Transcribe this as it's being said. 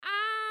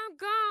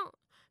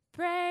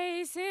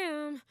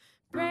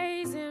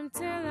praise him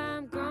till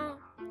I'm gone.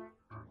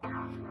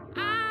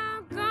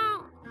 I'm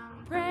gone.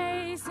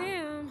 Praise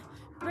him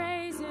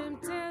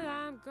till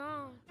I'm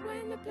gone.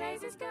 When the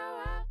praises go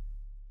up.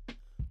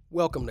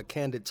 Welcome to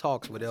Candid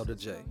Talks with Elder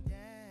J.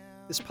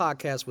 This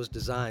podcast was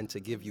designed to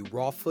give you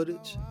raw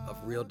footage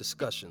of real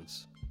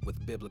discussions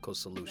with biblical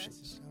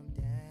solutions.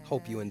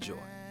 Hope you enjoy.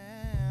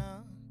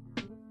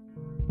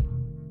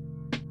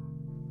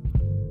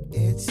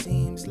 It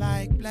seems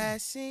like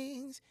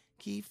blessings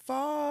keep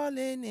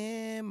falling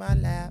in my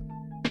lap.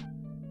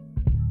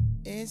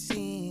 It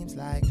seems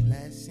like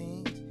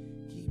blessings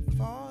keep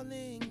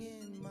falling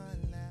in my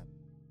lap.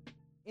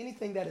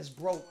 Anything that is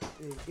broke,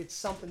 it's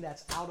something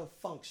that's out of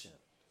function,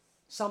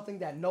 something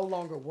that no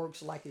longer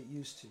works like it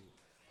used to.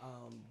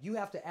 You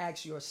have to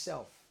ask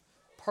yourself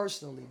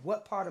personally,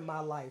 what part of my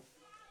life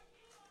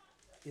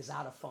is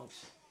out of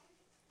function?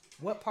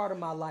 What part of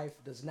my life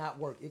does not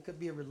work? It could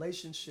be a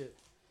relationship.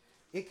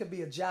 It could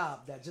be a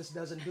job that just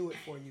doesn't do it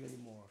for you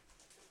anymore.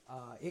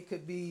 It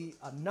could be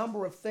a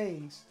number of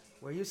things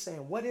where you're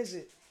saying, what is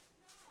it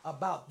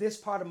about this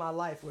part of my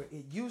life where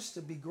it used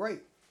to be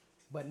great,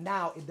 but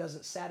now it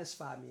doesn't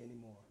satisfy me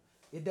anymore?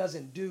 It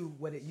doesn't do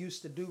what it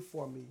used to do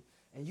for me.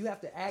 And you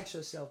have to ask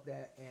yourself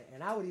that.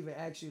 And I would even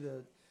ask you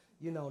to,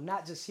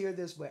 not just hear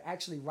this, but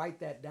actually write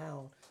that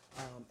down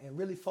and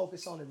really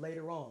focus on it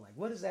later on. Like,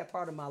 what is that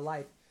part of my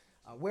life?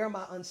 Where am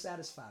I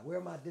unsatisfied? Where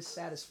am I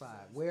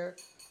dissatisfied?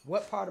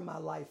 What part of my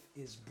life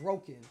is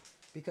broken?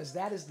 Because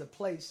that is the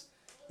place,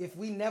 if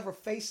we never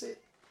face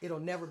it, it'll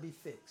never be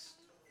fixed.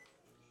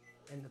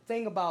 And the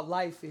thing about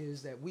life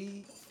is that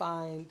we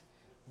find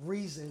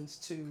reasons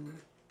to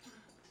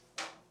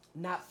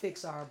not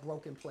fix our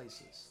broken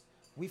places.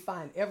 We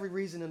find every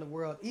reason in the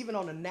world, even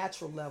on a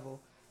natural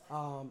level.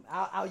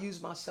 I'll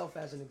use myself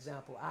as an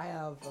example. I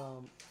have,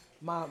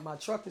 my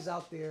truck is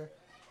out there,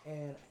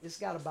 and it's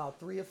got about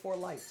 3 or 4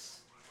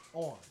 lights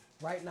on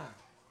right now.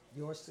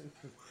 Yours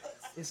too.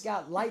 It's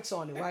got lights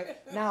on it right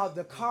now.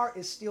 The car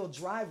is still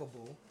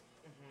drivable,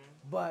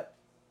 but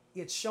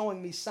it's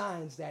showing me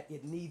signs that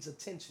it needs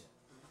attention.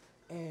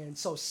 And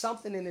so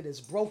something in it is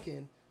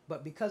broken,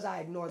 but because I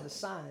ignore the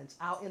signs,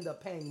 I'll end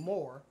up paying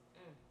more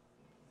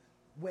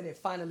when it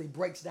finally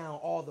breaks down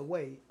all the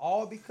way,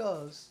 all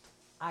because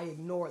I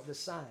ignored the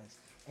signs.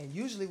 And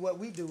usually what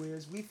we do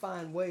is we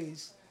find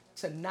ways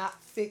to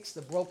not fix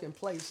the broken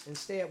place.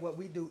 Instead, what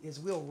we do is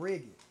we'll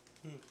rig it.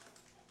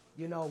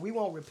 We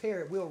won't repair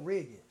it, we'll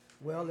rig it.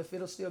 Well, if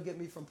it'll still get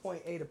me from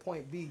point A to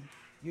point B,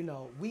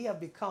 we have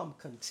become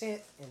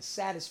content and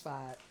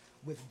satisfied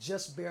with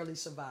just barely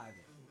surviving.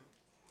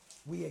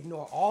 We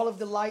ignore all of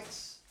the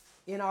lights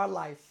in our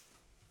life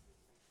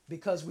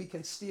because we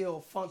can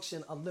still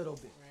function a little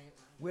bit. Right.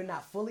 We're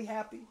not fully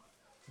happy.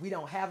 We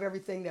don't have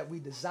everything that we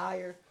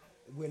desire.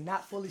 We're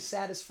not fully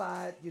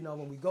satisfied,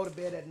 when we go to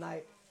bed at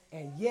night.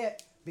 And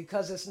yet,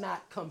 because it's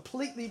not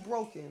completely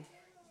broken,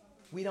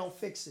 we don't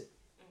fix it.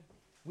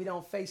 We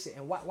don't face it.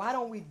 And why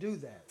don't we do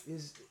that?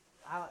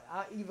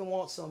 I even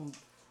want some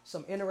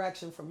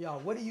interaction from y'all.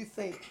 What do you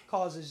think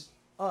causes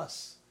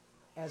us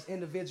as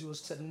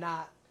individuals to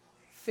not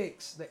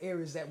fix the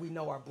areas that we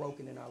know are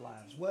broken in our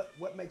lives?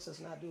 What makes us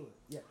not do it?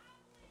 Yeah.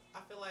 I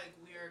feel like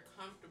we're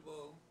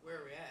comfortable where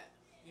we're at.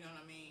 You know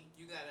what I mean?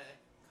 You gotta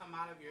come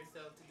out of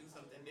yourself to do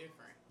something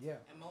different. Yeah.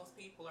 And most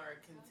people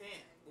are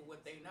content with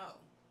what they know.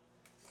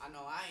 I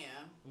know I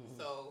am. Mm-hmm.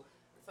 So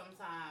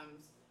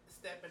sometimes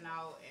stepping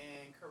out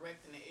and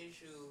correcting the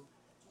issue,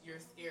 you're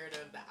scared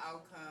of the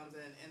outcomes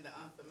and the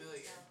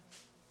unfamiliar.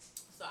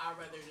 So I'd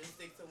rather just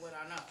stick to what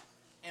I know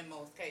in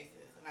most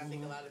cases. And I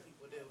think a lot of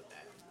people deal with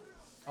that.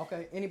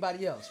 Okay,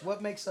 anybody else?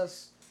 What makes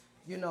us,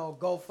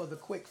 go for the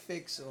quick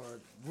fix or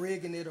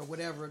rigging it or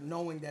whatever,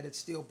 knowing that it's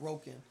still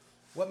broken?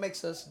 What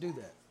makes us do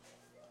that?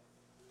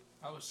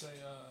 I would say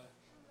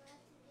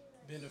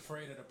being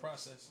afraid of the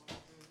process.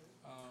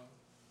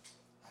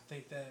 I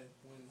think that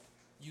when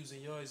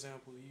using your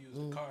example, you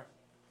use a car.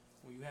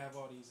 When you have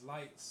all these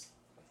lights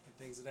and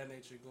things of that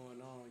nature going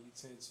on, you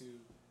tend to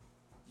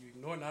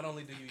ignore. Not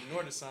only do you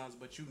ignore the signs,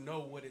 but you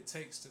know what it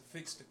takes to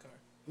fix the car.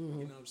 You know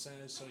what I'm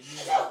saying? So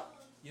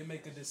you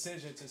make a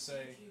decision to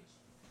say,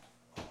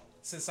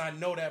 since I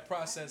know that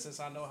process, since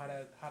I know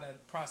how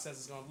that process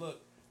is gonna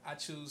look, I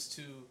choose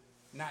to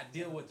not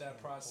deal with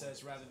that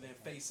process rather than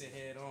face it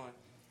head on.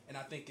 And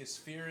I think it's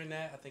fear in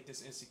that. I think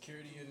it's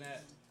insecurity in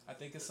that. I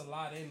think it's a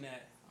lot in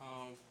that.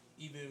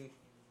 Even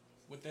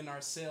within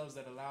ourselves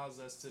that allows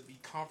us to be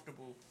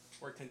comfortable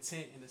or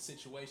content in a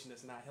situation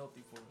that's not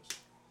healthy for us.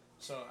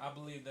 So I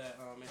believe that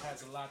it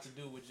has a lot to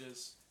do with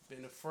just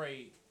being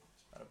afraid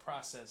of the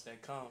process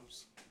that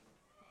comes,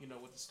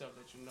 with the stuff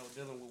that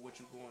dealing with what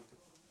you're going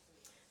through.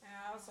 And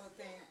I also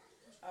think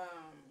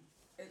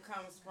it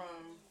comes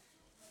from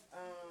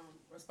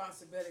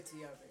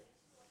responsibility of it.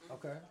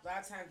 Okay. A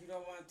lot of times you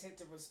don't want to take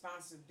the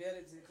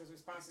responsibility because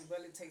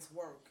responsibility takes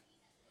work.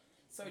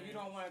 So you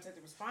don't want to take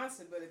the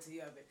responsibility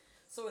of it.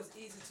 So it's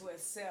easy to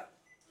accept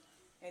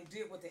and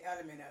deal with the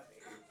element of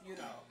it.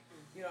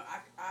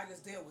 I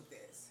just deal with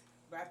this.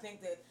 But I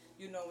think that,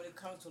 when it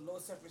comes to low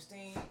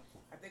self-esteem,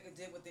 I think it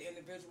deal with the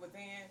individual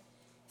within.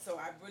 So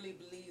I really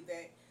believe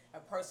that a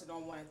person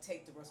don't want to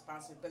take the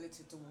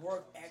responsibility to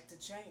work at the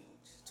change,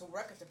 to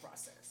work at the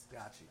process.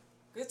 Got you.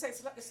 'Cause it takes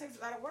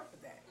a lot of work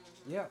with that.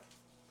 Yeah.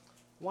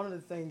 One of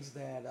the things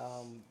that,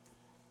 kind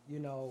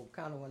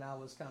of when I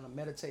was kind of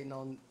meditating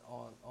on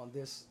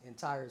this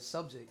entire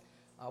subject,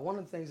 one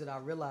of the things that I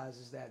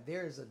realized is that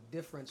there is a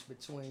difference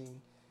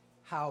between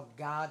how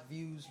God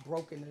views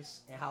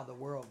brokenness and how the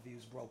world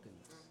views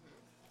brokenness.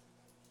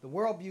 The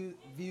world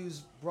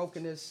views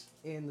brokenness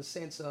in the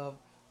sense of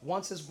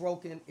once it's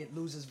broken, it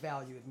loses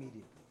value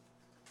immediately.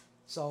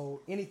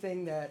 So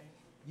anything that,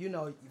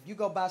 if you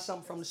go buy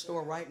something from the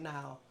store right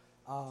now,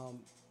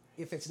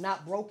 if it's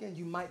not broken,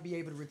 you might be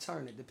able to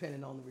return it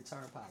depending on the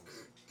return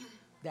policy.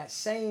 That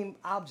same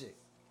object,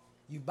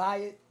 you buy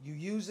it, you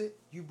use it,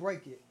 you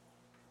break it,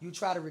 you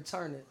try to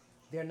return it,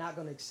 they're not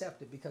going to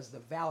accept it because the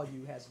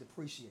value has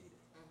depreciated,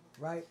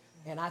 right?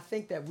 And I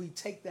think that we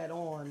take that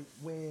on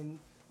when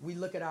we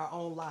look at our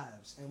own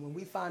lives. And when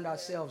we find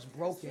ourselves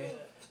broken,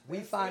 we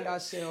find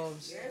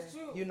ourselves,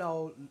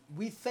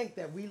 we think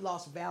that we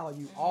lost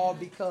value all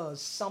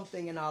because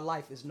something in our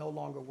life is no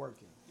longer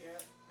working.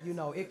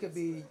 It could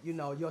be,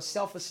 your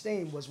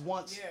self-esteem was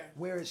once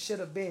where it should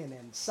have been,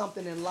 and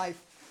something in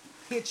life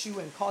hit you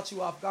and caught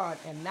you off guard.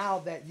 And now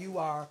that you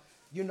are,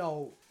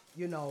 your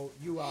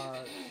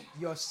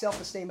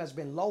self-esteem has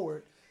been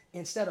lowered,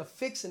 instead of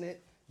fixing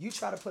it, you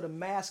try to put a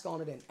mask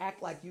on it and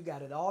act like you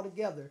got it all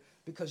together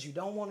because you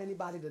don't want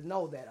anybody to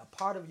know that a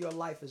part of your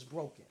life is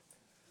broken.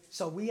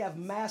 So we have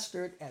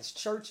mastered, as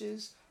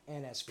churches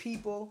and as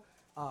people,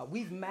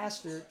 we've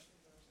mastered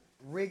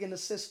rigging the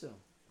system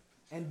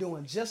and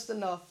doing just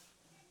enough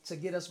to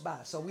get us by.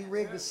 So we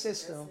rig the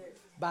system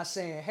by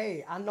saying,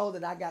 hey, I know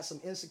that I got some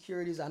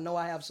insecurities. I know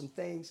I have some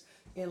things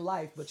in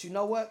life, but you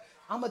know what?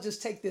 I'm going to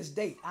just take this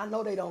date. I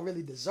know they don't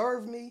really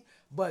deserve me,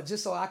 but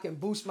just so I can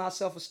boost my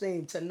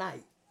self-esteem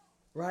tonight,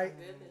 right?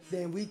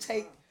 Then we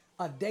take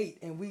a date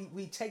and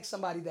we take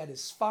somebody that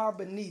is far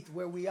beneath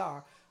where we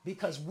are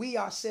because we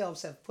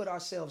ourselves have put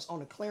ourselves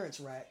on a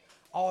clearance rack,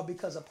 all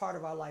because a part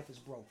of our life is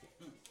broken.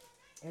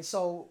 And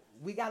so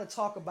we got to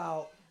talk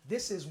about,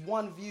 this is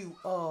one view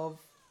of,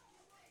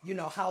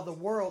 how the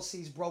world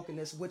sees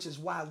brokenness, which is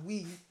why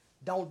we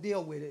don't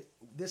deal with it.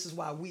 This is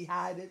why we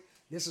hide it.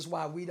 This is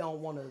why we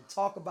don't want to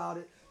talk about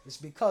it. It's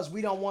because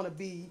we don't want to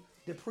be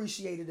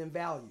depreciated in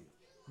value.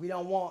 We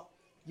don't want,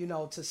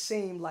 to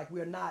seem like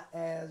we're not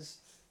as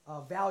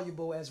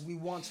valuable as we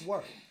once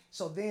were.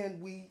 So then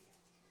we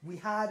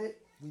hide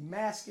it, we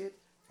mask it,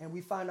 and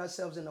we find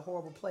ourselves in a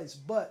horrible place.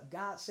 But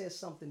God says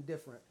something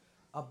different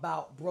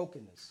about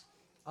brokenness.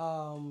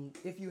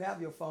 If you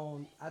have your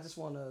phone, I just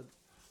want to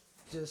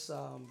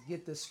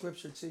get this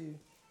scripture to you.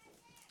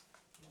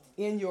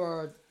 In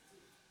your,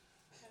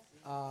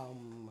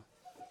 kind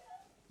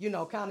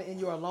of in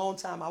your alone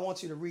time, I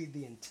want you to read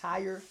the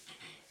entire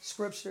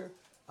scripture,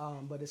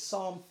 but it's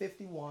Psalm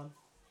 51.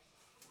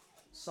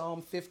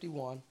 Psalm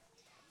 51.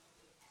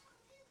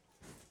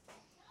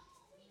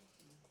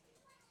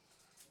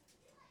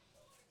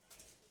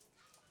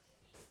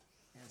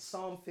 And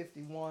Psalm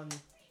 51,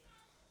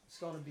 it's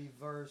going to be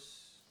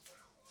verse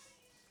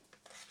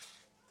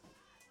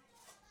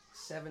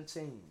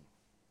 17.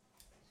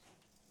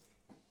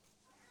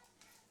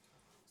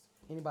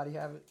 Anybody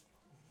have it?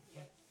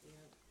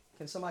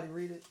 Can somebody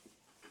read it?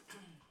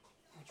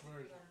 Which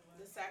version?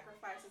 The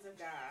sacrifices of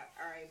God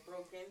are a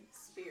broken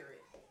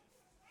spirit,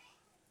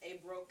 a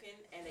broken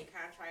and a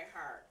contrite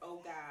heart.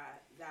 O God,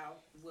 thou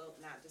wilt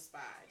not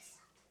despise.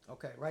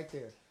 Okay, right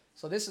there.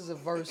 So this is a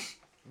verse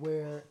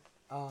where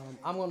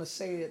I'm going to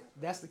say it.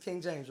 That's the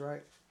King James,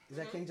 right? Is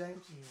that King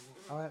James?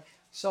 Mm-hmm. All right.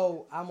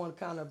 So I'm going to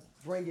kind of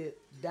bring it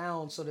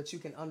down so that you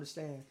can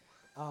understand.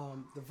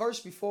 The verse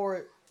before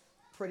it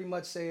pretty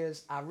much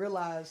says, I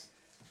realize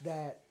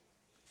that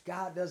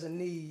God doesn't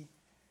need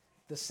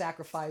the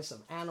sacrifice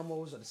of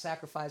animals or the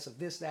sacrifice of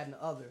this, that, and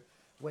the other.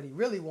 What he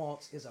really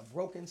wants is a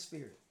broken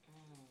spirit.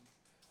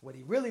 What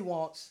he really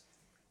wants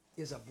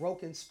is a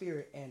broken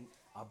spirit, and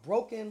a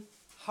broken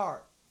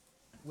heart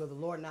will the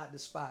Lord not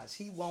despise.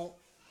 He won't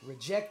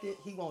reject it.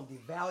 He won't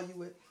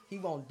devalue it. He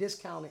won't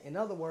discount it. In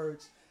other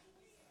words,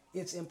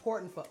 it's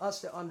important for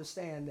us to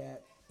understand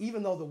that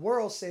even though the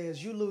world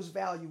says you lose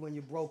value when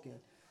you're broken,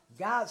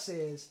 God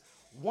says,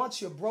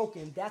 once you're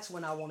broken, that's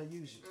when I want to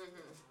use you.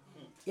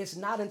 It's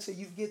not until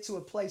you get to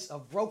a place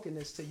of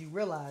brokenness till you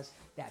realize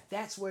that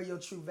that's where your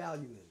true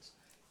value is.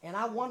 And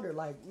I wonder,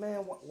 man,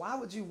 why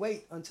would you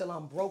wait until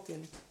I'm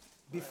broken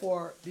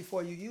before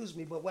you use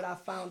me? But what I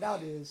found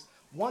out is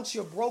once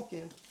you're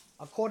broken,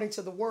 according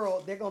to the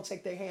world, they're going to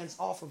take their hands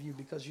off of you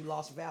because you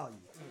lost value.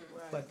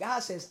 Right. But God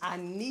says, I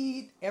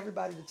need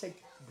everybody to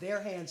take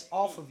their hands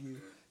off of you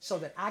so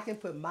that I can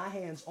put my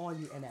hands on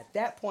you. And at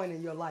that point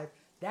in your life,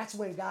 that's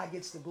when God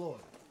gets the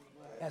glory.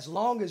 As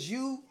long as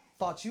you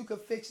thought you could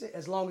fix it,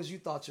 as long as you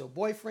thought your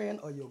boyfriend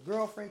or your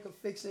girlfriend could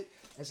fix it,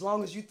 as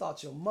long as you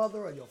thought your mother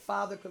or your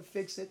father could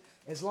fix it,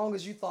 as long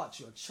as you thought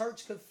your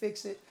church could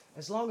fix it,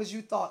 as long as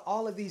you thought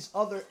all of these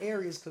other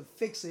areas could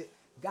fix it,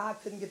 God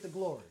couldn't get the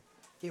glory.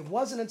 It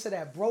wasn't until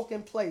that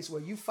broken place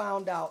where you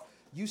found out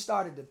you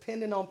started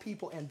depending on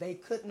people and they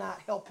could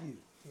not help you.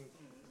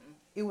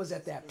 It was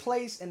at that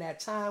place and that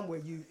time where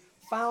you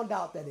found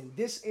out that in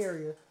this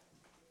area,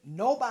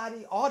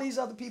 nobody, all these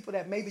other people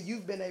that maybe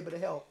you've been able to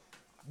help,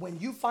 when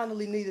you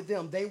finally needed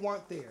them, they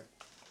weren't there.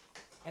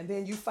 And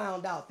then you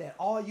found out that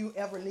all you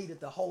ever needed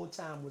the whole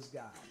time was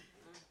God.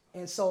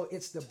 And so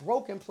it's the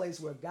broken place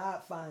where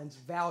God finds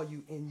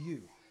value in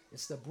you.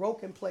 It's the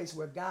broken place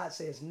where God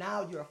says,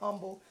 now you're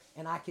humble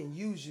and I can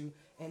use you.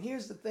 And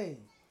here's the thing.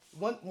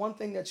 One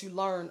thing that you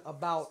learn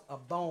about a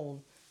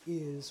bone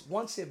is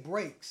once it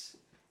breaks,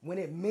 when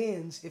it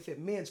mends, if it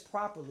mends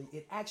properly,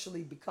 it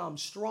actually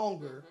becomes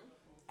stronger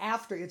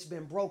after it's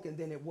been broken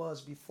than it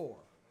was before.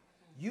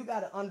 You got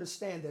to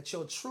understand that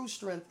your true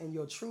strength and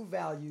your true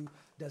value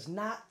does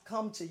not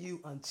come to you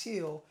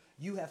until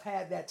you have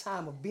had that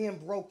time of being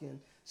broken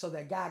so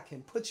that God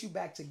can put you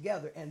back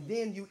together, and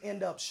then you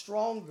end up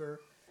stronger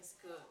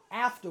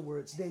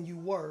afterwards than you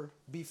were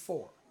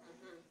before.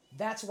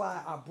 That's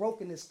why our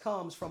brokenness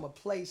comes from a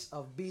place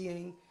of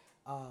being,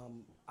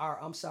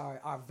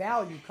 our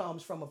value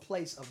comes from a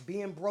place of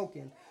being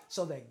broken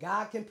so that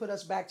God can put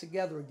us back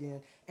together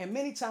again. And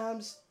many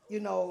times, you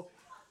know,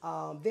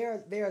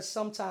 there are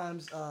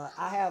sometimes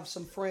I have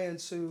some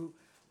friends who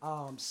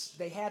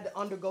they had to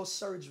undergo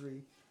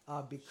surgery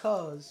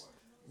because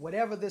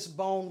whatever this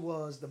bone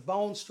was, the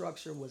bone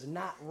structure was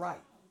not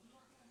right.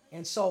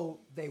 And so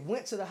they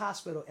went to the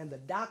hospital and the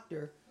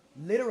doctor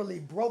literally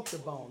broke the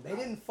bone. They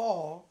didn't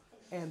fall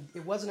and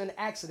it wasn't an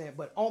accident,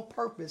 but on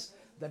purpose,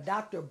 the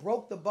doctor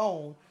broke the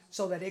bone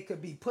so that it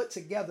could be put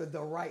together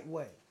the right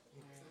way.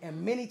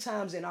 And many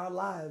times in our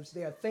lives,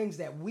 there are things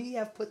that we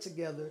have put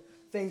together,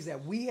 things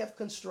that we have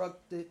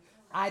constructed,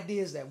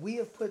 ideas that we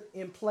have put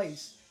in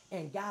place,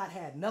 and God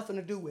had nothing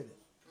to do with it.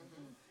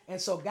 And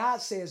so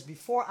God says,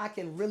 before I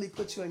can really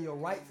put you in your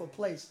rightful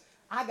place,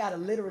 I got to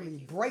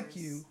literally break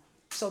you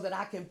so that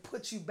I can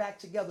put you back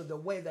together the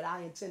way that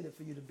I intended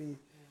for you to be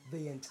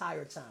the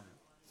entire time.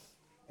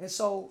 And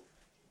so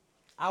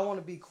I want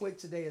to be quick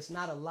today. It's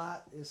not a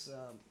lot.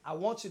 I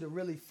want you to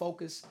really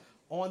focus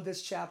on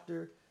this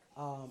chapter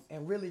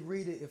and really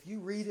read it. If you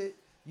read it,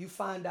 you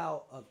find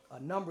out a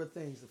number of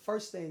things. The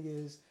first thing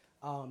is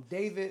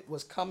David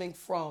was coming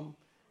from,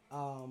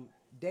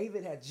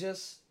 David had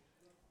just,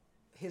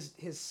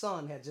 his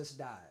son had just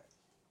died.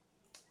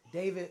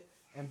 David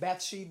and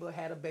Bathsheba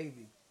had a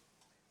baby.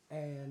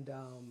 And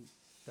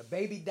the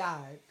baby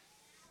died.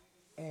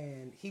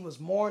 And he was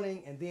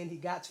mourning, and then he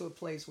got to a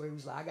place where he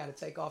was like, I got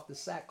to take off the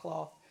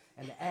sackcloth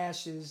and the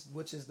ashes,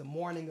 which is the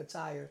mourning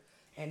attire,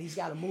 and he's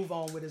got to move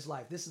on with his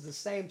life. This is the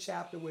same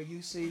chapter where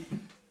you see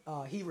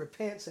he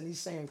repents, and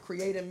he's saying,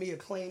 create in me a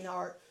clean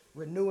heart,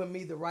 renew in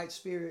me the right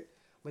spirit.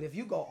 But if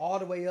you go all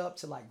the way up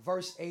to like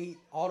verse 8,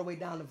 all the way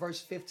down to verse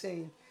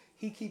 15,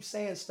 he keeps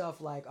saying stuff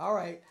like, all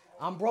right,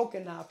 I'm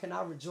broken now. Can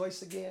I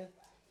rejoice again?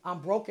 I'm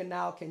broken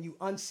now. Can you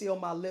unseal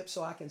my lips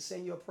so I can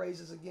sing your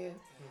praises again?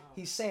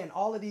 He's saying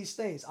all of these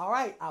things. All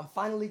right, I'm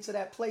finally to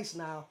that place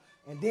now.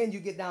 And then you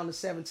get down to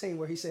 17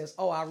 where he says,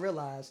 oh, I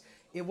realize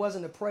it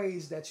wasn't a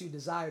praise that you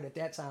desired at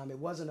that time. It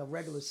wasn't a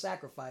regular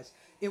sacrifice.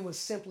 It was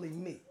simply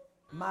me,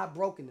 my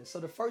brokenness. So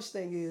the first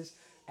thing is,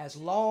 as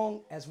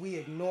long as we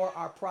ignore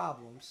our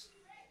problems,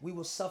 we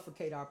will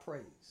suffocate our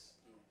praise.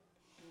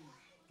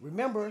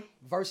 Remember,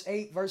 verse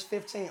 8, verse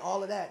 15,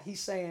 all of that,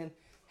 he's saying,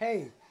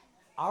 hey,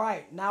 all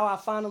right, now I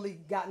finally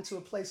gotten to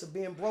a place of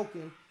being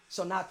broken.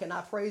 So now can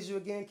I praise you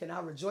again? Can I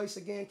rejoice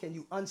again? Can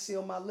you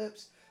unseal my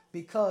lips?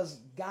 Because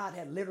God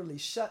had literally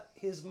shut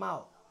his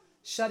mouth,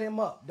 shut him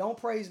up. Don't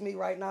praise me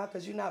right now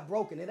because you're not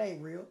broken. It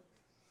ain't real.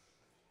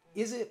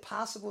 Is it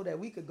possible that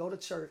we could go to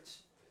church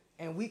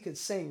and we could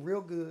sing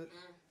real good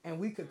and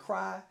we could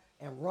cry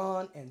and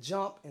run and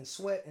jump and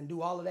sweat and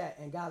do all of that?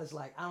 And God is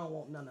like, I don't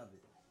want none of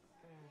it.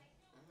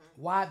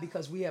 Why?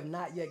 Because we have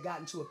not yet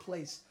gotten to a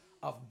place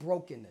of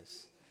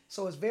brokenness.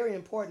 So it's very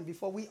important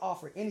before we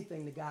offer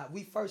anything to God,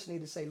 we first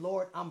need to say,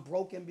 Lord, I'm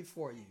broken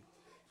before you.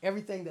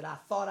 Everything that I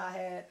thought I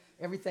had,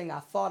 everything I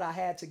thought I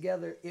had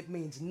together, it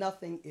means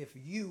nothing if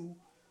you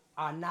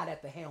are not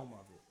at the helm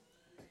of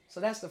it.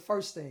 So that's the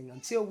first thing.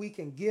 Until we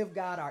can give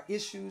God our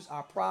issues,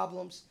 our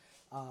problems,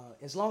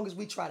 as long as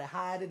we try to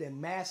hide it and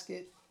mask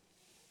it,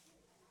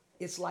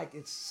 it's like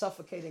it's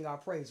suffocating our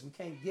praise. We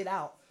can't get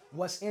out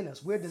what's in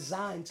us. We're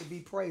designed to be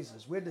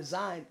praisers. We're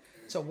designed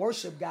to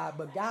worship God,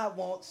 but God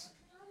wants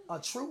a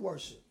true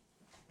worship.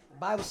 The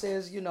Bible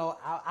says, you know,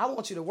 I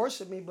want you to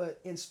worship me, but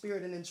in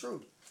spirit and in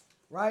truth,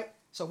 right?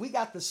 So we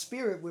got the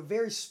spirit. We're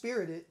very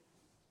spirited,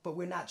 but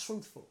we're not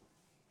truthful.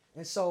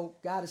 And so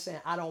God is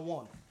saying, I don't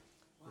want it.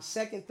 Wow. The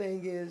second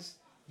thing is,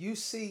 you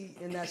see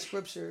in that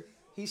scripture,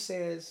 he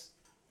says,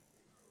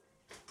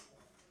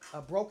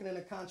 a broken and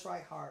a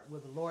contrite heart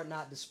will the Lord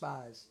not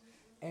despise.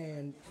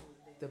 And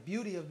the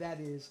beauty of that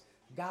is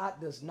God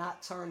does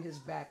not turn his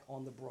back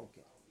on the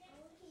broken.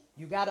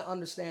 You got to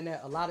understand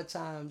that a lot of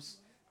times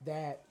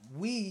that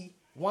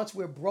once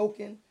we're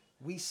broken,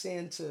 we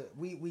tend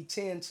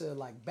to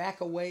like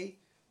back away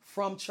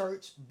from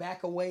church,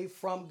 back away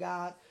from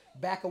God.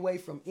 back away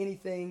from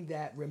anything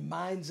that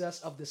reminds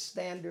us of the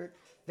standard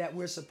that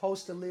we're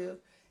supposed to live.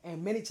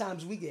 And many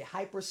times we get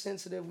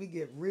hypersensitive, we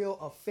get real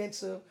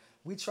offensive.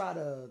 We try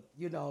to,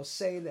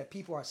 say that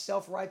people are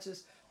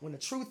self-righteous, when the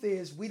truth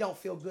is we don't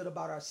feel good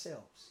about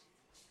ourselves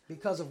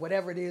because of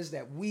whatever it is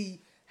that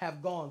we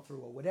have gone through,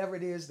 or whatever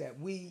it is that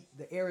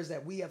the areas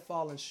that we have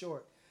fallen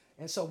short.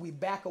 And so we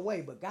back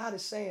away. But God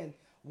is saying,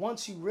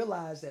 once you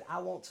realize that I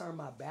won't turn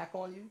my back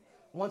on you,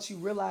 once you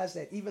realize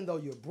that even though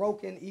you're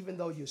broken, even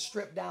though you're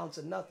stripped down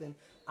to nothing,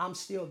 I'm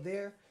still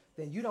there,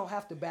 then you don't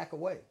have to back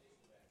away.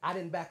 I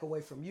didn't back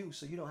away from you,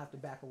 so you don't have to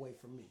back away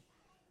from me.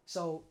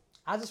 So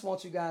I just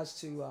want you guys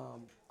to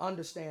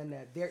understand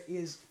that there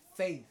is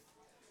faith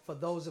for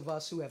those of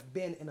us who have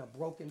been in a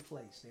broken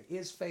place. There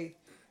is faith,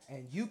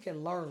 and you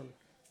can learn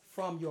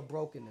from your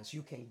brokenness.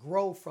 You can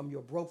grow from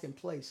your broken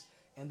place,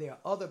 and there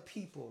are other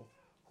people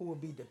who will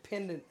be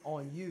dependent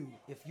on you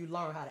if you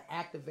learn how to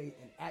activate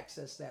and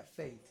access that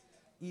faith,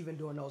 even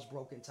during those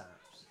broken times.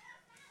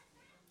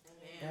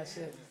 That's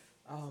it.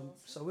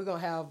 So we're going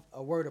to have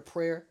a word of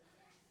prayer,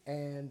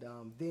 and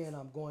then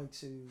I'm going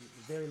to,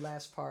 the very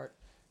last part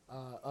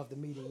of the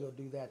meeting, we'll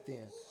do that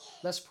then.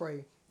 Let's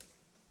pray.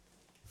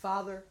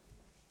 Father,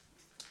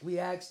 we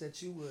ask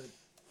that you would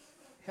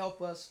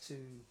help us to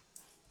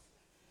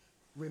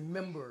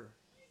remember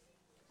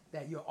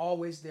that you're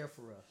always there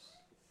for us.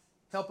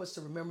 Help us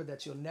to remember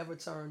that you'll never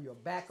turn your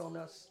back on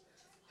us.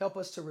 Help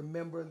us to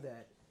remember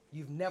that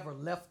you've never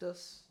left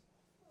us,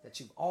 that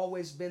you've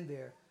always been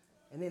there.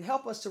 And then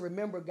help us to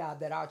remember,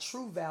 God, that our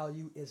true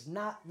value is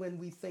not when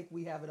we think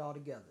we have it all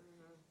together.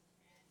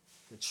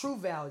 The true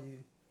value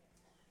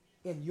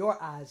in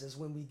your eyes is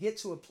when we get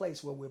to a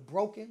place where we're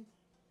broken,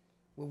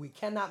 where we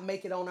cannot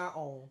make it on our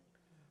own,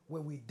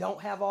 where we don't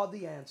have all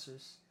the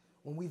answers,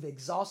 when we've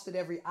exhausted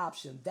every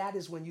option. That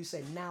is when you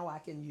say, now I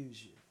can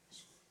use you.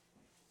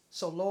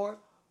 So, Lord,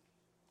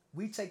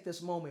 we take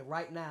this moment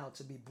right now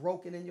to be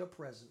broken in your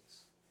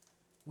presence.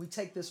 We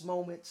take this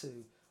moment to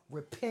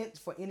repent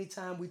for any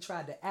time we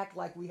tried to act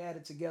like we had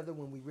it together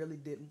when we really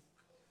didn't.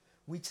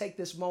 We take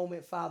this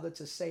moment, Father,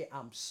 to say,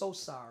 I'm so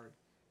sorry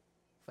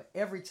for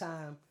every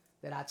time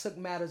that I took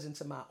matters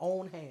into my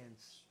own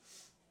hands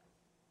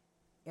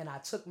and I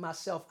took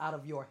myself out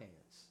of your hands.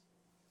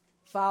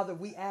 Father,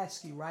 we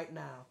ask you right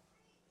now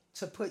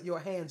to put your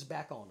hands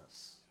back on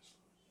us.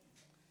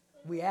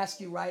 We ask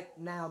you right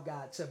now,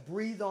 God, to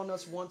breathe on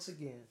us once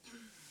again.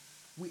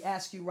 We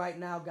ask you right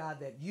now,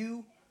 God, that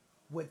you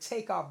would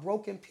take our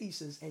broken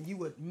pieces and you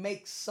would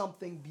make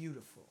something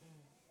beautiful.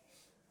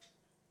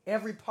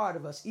 Every part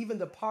of us, even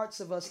the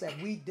parts of us that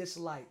we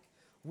dislike,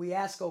 we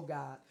ask, oh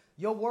God,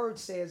 your word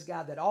says,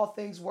 God, that all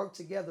things work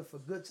together for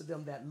good to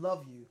them that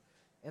love you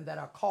and that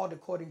are called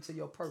according to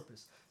your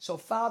purpose. So,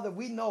 Father,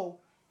 we know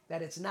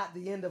that it's not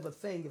the end of a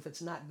thing if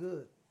it's not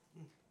good,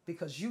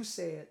 because you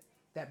said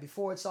that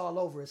before it's all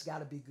over, it's got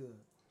to be good.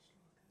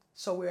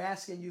 So we're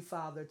asking you,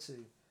 Father, to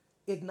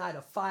ignite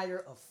a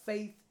fire of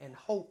faith and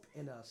hope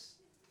in us.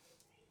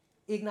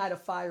 Ignite a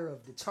fire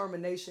of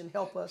determination.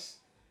 Help us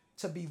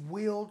to be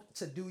willed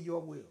to do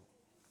your will.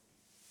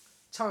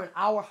 Turn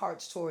our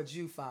hearts towards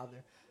you,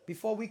 Father.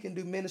 Before we can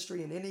do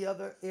ministry in any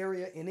other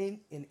area,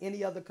 in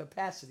any other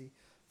capacity,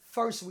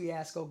 first we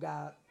ask, oh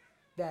God,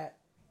 that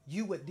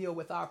you would deal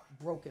with our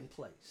broken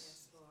place.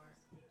 Yes,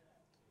 Lord.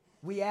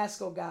 We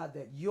ask, oh God,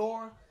 that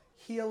your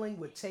healing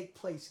would take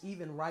place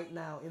even right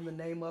now in the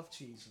name of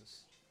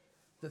Jesus.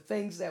 The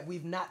things that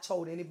we've not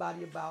told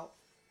anybody about,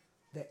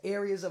 the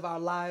areas of our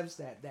lives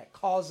that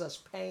cause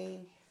us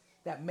pain,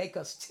 that make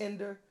us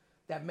tender,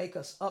 that make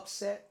us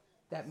upset,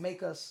 that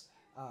make us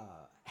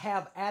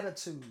have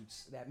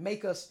attitudes, that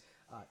make us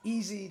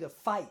easy to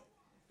fight.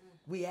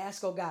 We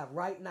ask, oh God,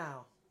 right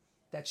now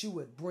that you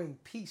would bring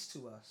peace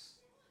to us,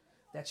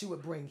 that you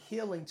would bring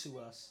healing to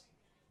us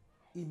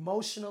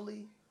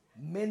emotionally,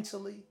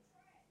 mentally,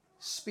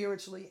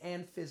 spiritually,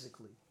 and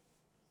physically.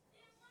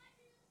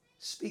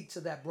 Speak to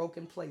that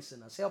broken place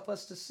in us. Help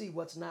us to see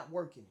what's not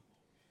working.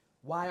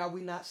 Why are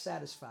we not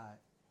satisfied?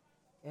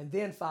 And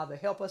then, Father,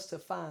 help us to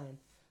find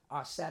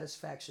our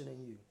satisfaction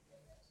in you.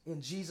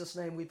 In Jesus'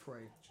 name we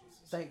pray.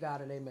 Thank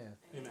God and amen.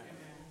 Amen.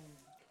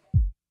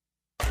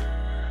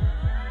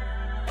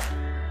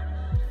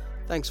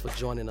 Thanks for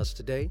joining us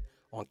today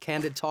on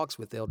Candid Talks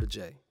with Elder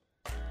J.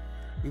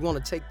 We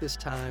want to take this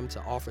time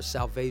to offer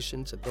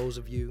salvation to those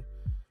of you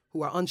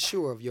who are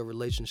unsure of your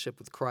relationship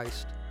with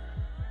Christ,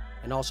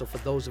 and also for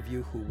those of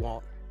you who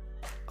want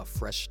a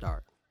fresh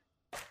start.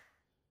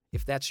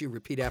 If that's you,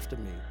 repeat after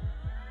me.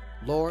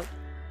 Lord,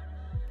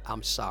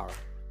 I'm sorry.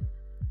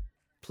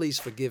 Please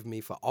forgive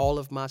me for all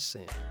of my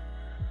sin.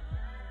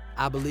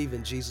 I believe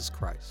in Jesus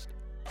Christ.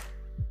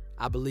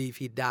 I believe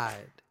he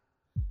died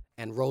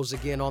and rose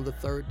again on the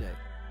third day.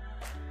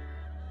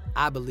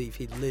 I believe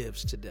he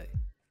lives today.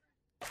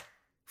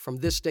 From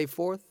this day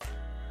forth,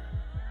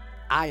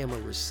 I am a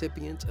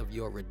recipient of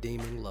your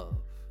redeeming love.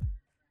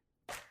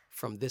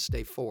 From this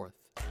day forth,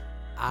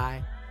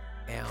 I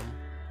am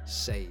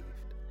saved.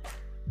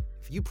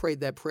 If you prayed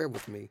that prayer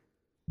with me,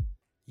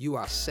 you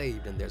are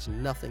saved and there's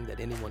nothing that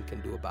anyone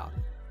can do about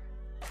it.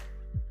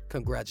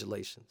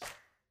 Congratulations.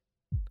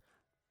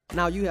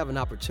 Now you have an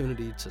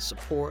opportunity to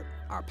support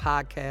our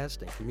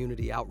podcast and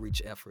community outreach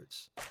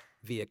efforts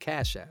via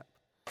Cash App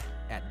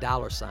at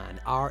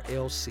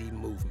 $RLC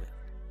Movement.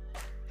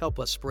 Help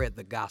us spread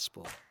the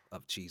gospel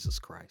of Jesus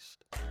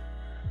Christ.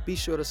 Be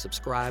sure to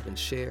subscribe and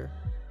share.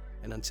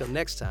 And until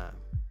next time,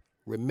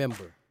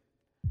 remember,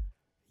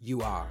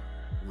 you are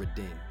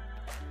redeemed.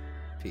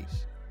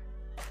 Peace.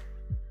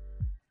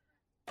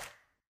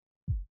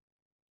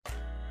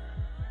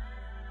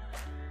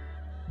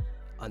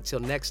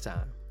 Until next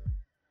time,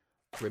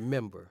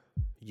 remember,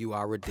 you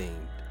are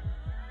redeemed.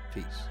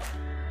 Peace.